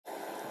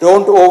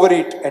Don't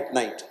overeat at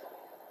night.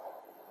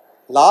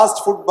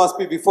 Last food must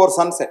be before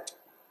sunset.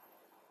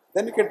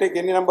 Then you can take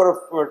any number of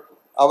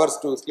hours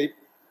to sleep,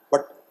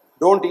 but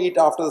don't eat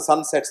after the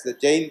sun sets. The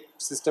Jain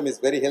system is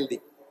very healthy.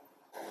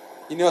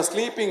 In your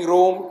sleeping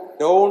room,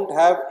 don't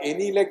have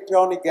any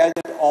electronic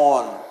gadget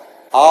on.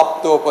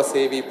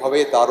 Aptopasevi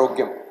bhavet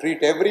arogyam.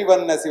 Treat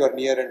everyone as your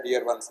near and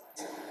dear ones.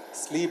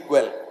 Sleep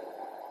well.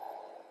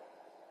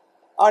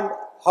 And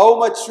how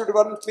much should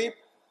one sleep?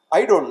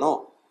 I don't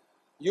know.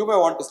 You may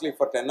want to sleep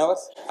for 10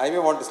 hours. I may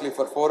want to sleep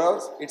for 4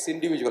 hours. It's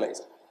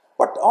individualized.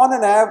 But on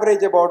an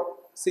average, about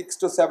 6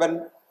 to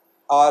 7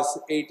 hours,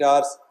 8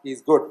 hours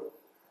is good.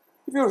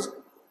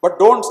 But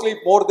don't sleep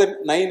more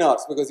than 9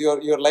 hours because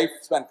your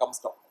lifespan comes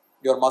down.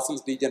 Your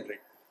muscles degenerate.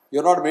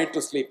 You're not made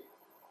to sleep.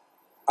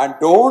 And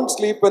don't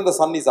sleep when the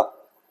sun is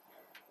up.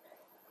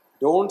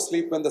 Don't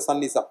sleep when the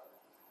sun is up.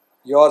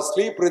 Your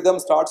sleep rhythm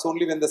starts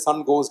only when the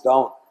sun goes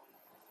down.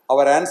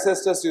 Our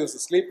ancestors used to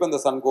sleep when the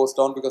sun goes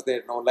down because they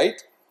had no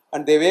light.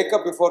 And they wake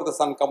up before the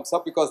sun comes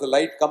up because the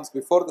light comes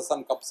before the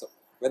sun comes up.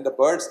 When the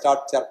birds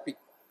start chirping,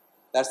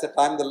 that's the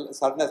time the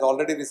sun has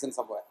already risen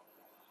somewhere.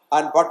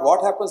 But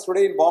what happens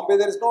today in Bombay,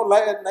 there is no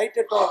night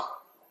at all.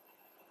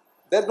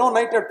 There's no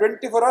night at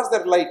 24 hours,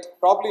 there's light.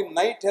 Probably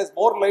night has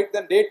more light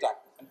than daytime.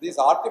 And these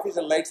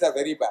artificial lights are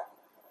very bad.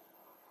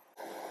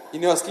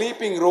 In your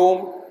sleeping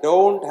room,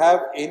 don't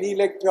have any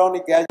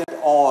electronic gadget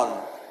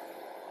on.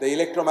 The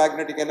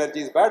electromagnetic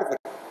energy is bad for you.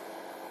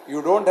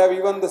 You don't have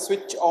even the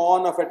switch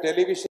on of a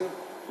television,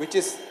 which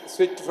is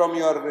switched from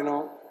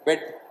your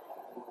bed.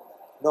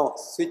 No,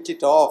 switch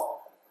it off.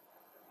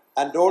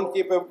 And don't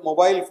keep a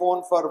mobile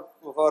phone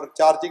for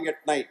charging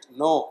at night.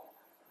 No,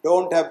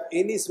 don't have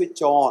any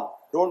switch on.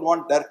 Don't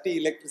want dirty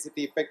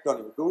electricity effect on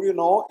you. Do you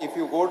know, if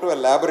you go to a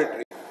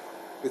laboratory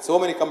with so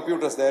many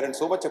computers there and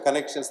so much of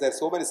connections there,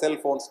 so many cell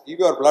phones, give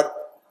your blood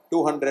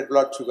 200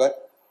 blood sugar,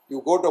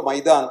 you go to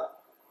Maidan,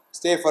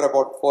 stay for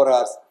about 4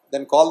 hours,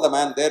 then call the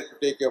man there to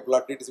take your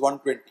blood, it is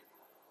 120.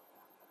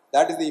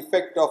 That is the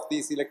effect of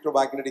these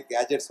electromagnetic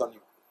gadgets on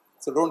you.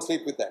 So don't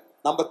sleep with that.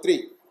 Number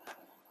 3,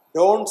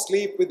 don't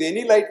sleep with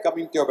any light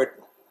coming to your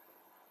bedroom.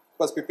 It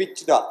must be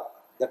pitch dark.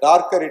 The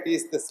darker it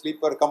is, the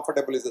sleeper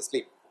comfortable is the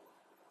sleep.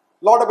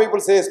 A lot of people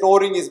say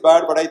snoring is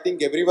bad, but I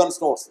think everyone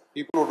snores.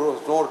 People who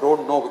snore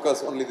don't know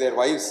because only their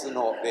wives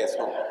know they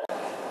snore.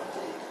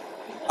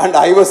 And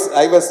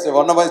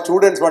one of my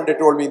students one day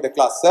told me in the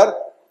class, sir,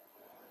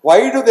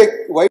 why do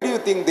you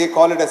think they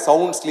call it a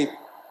sound sleep?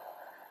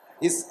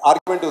 His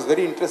argument was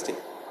very interesting.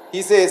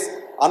 He says,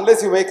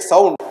 unless you make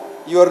sound,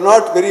 you are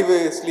not very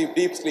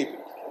deep sleep.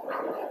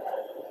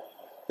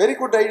 Very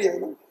good idea,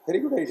 very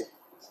good idea.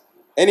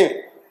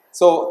 Anyway,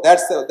 so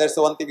that's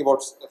the one thing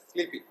about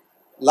sleeping.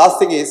 Last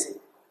thing is,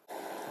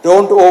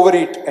 don't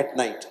overeat at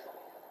night.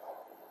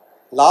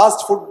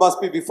 Last food must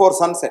be before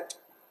sunset.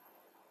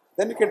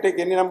 Then you can take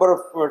any number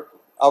of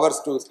hours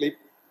to sleep,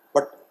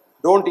 but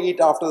don't eat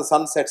after the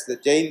sun sets. The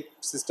Jain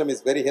system is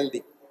very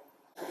healthy.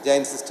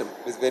 Jain system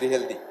is very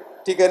healthy.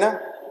 Okay, na?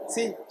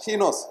 See, she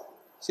knows.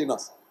 She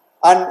knows.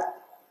 And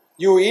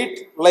you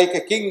eat like a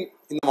king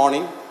in the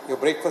morning. Your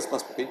breakfast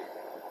must be.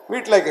 You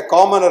eat like a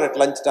commoner at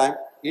lunchtime.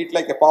 Eat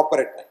like a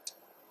pauper at night.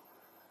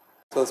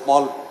 So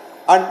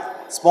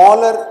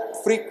smaller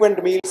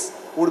frequent meals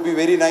would be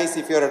very nice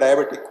if you are a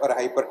diabetic or a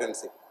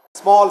hypertensive.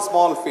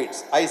 Small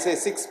feeds. I say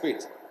 6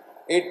 feeds.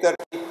 8:30,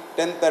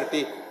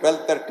 10:30,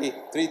 12:30,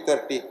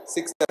 3:30,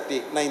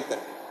 6:30, 9:30.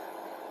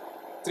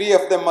 3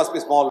 of them must be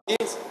small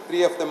meals.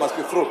 3 of them must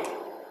be fruit.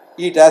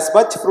 Eat as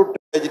much fruit and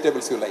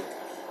vegetables you like.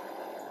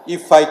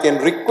 If I can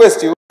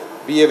request you,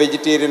 be a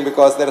vegetarian,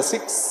 because there are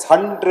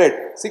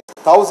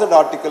 6,000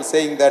 articles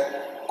saying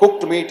that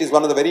cooked meat is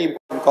one of the very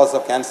important causes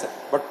of cancer.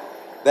 But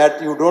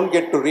that you don't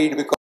get to read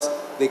because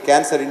the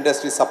cancer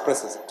industry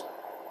suppresses it.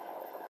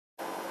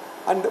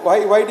 And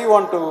why do you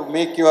want to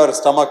make your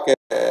stomach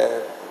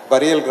a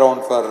burial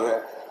ground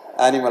for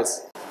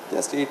animals?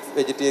 Just eat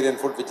vegetarian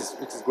food which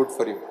is good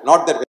for you.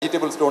 Not that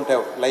vegetables don't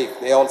have life,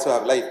 they also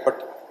have life,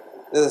 but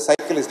the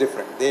cycle is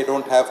different. They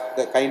don't have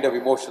the kind of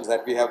emotions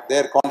that we have.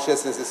 Their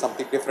consciousness is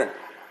something different.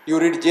 You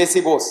read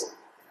J.C. Bose,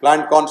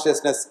 plant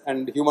consciousness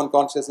and human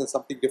consciousness is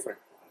something different.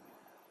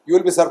 You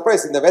will be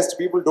surprised, in the West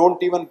people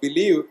don't even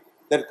believe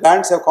that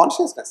plants have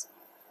consciousness.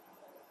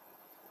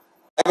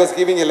 I was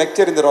giving a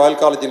lecture in the Royal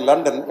College in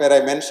London where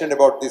I mentioned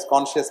about this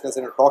consciousness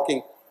and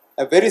talking.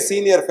 A very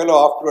senior fellow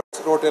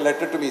afterwards wrote a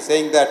letter to me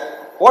saying that,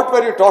 what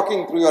were you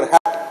talking through your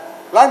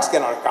hat? Plants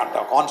can't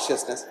have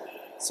consciousness.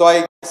 So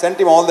I sent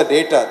him all the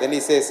data. Then he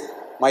says,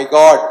 my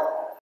God,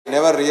 I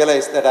never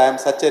realized that I am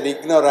such an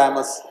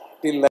ignoramus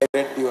till I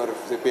read your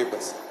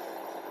papers.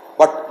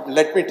 But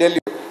let me tell you,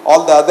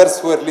 all the others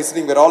who are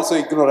listening were also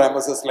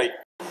ignoramuses like.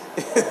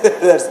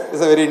 That's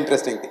a very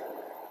interesting thing.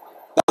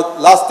 Now,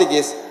 last thing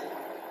is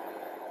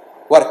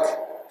work.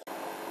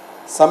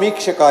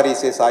 Samikshakari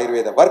says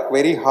Ayurveda, work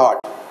very hard.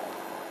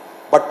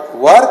 But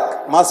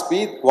work must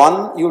be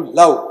one you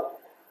love.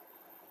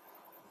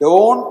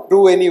 Don't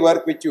do any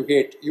work which you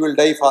hate. You will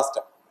die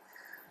faster.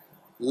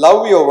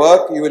 Love your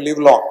work, you will live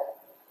long.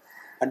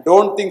 And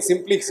don't think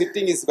simply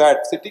sitting is bad.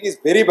 Sitting is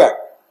very bad.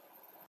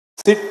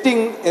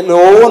 Sitting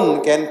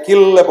alone can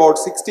kill about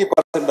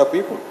 60% of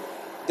people.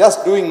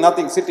 Just doing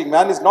nothing, sitting.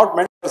 Man is not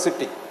meant for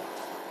sitting.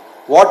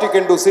 What you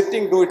can do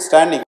sitting, do it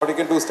standing. What you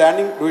can do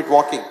standing, do it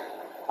walking.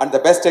 And the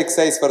best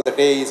exercise for the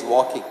day is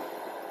walking.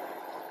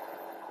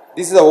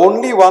 This is the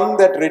only one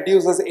that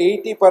reduces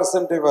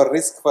 80% of our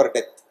risk for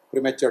death,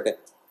 premature death.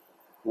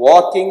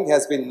 Walking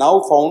has been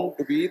now found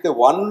to be the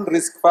one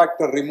risk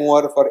factor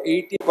remover for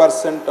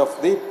 80%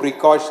 of the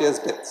precocious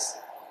deaths.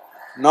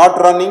 Not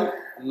running,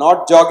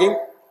 not jogging,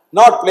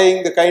 not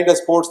playing the kind of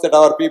sports that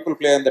our people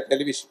play on the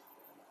television.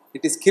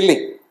 It is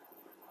killing.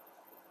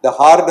 The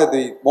harder,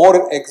 the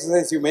more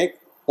exercise you make,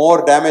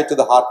 more damage to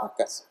the heart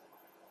occurs.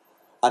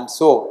 And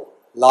so,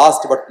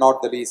 last but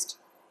not the least,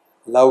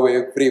 love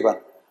everyone.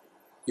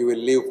 You will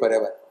live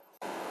forever.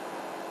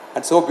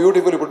 And so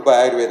beautifully put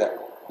by Ayurveda.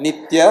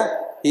 Nitya,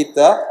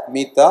 Hita,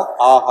 Mita,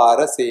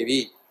 Ahara,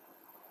 Sevi.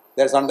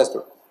 That's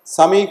understood.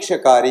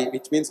 Samikshakari,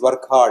 which means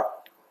work hard.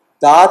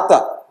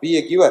 Data, be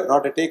a giver,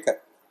 not a taker.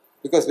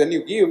 Because when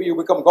you give, you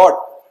become God.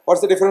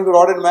 What's the difference between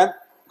God and man?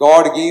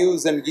 God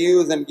gives and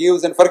gives and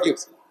gives and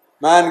forgives.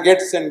 Man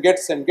gets and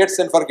gets and gets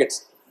and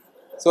forgets.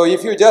 So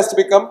if you just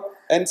become,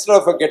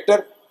 instead of a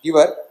getter,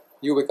 giver,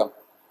 you become.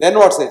 Then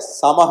what says?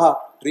 Samaha,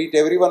 treat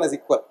everyone as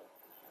equal.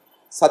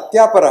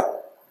 Satyapara,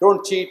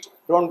 don't cheat,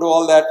 don't do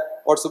all that.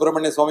 What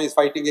Subramanya Swami is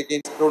fighting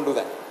against, don't do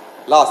that.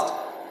 Last,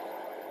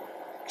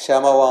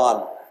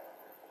 Kshamavan.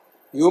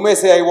 You may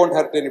say, I won't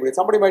hurt anybody.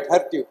 Somebody might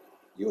hurt you.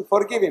 You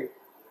forgive him.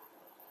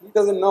 He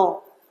doesn't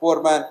know,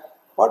 poor man.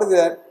 What is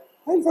that?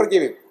 I'll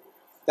forgive him.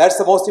 That's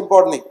the most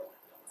important thing.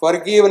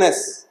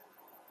 Forgiveness.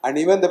 And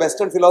even the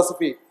Western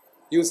philosophy,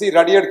 you see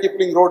Rudyard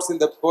Kipling wrote in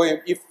the poem,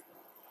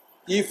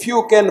 if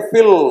you can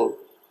fill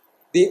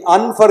the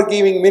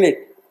unforgiving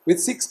minute with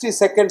 60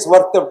 seconds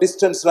worth of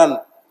distance run,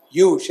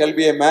 you shall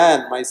be a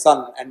man, my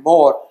son, and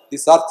more,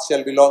 this earth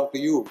shall belong to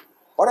you.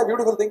 What a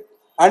beautiful thing.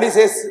 And he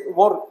says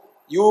more,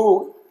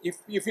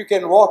 if you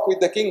can walk with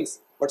the kings,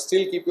 but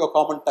still keep your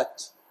common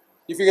touch.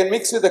 If you can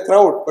mix with the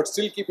crowd, but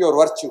still keep your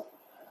virtue.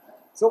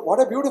 So what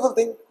a beautiful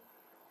thing.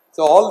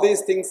 So all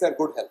these things are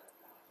good health.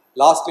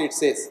 Lastly it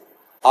says,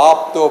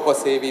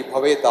 Aptopasevi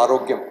bhavet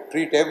arogyam.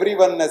 Treat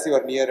everyone as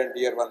your near and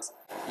dear ones.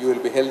 You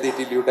will be healthy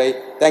till you die.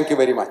 Thank you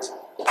very much.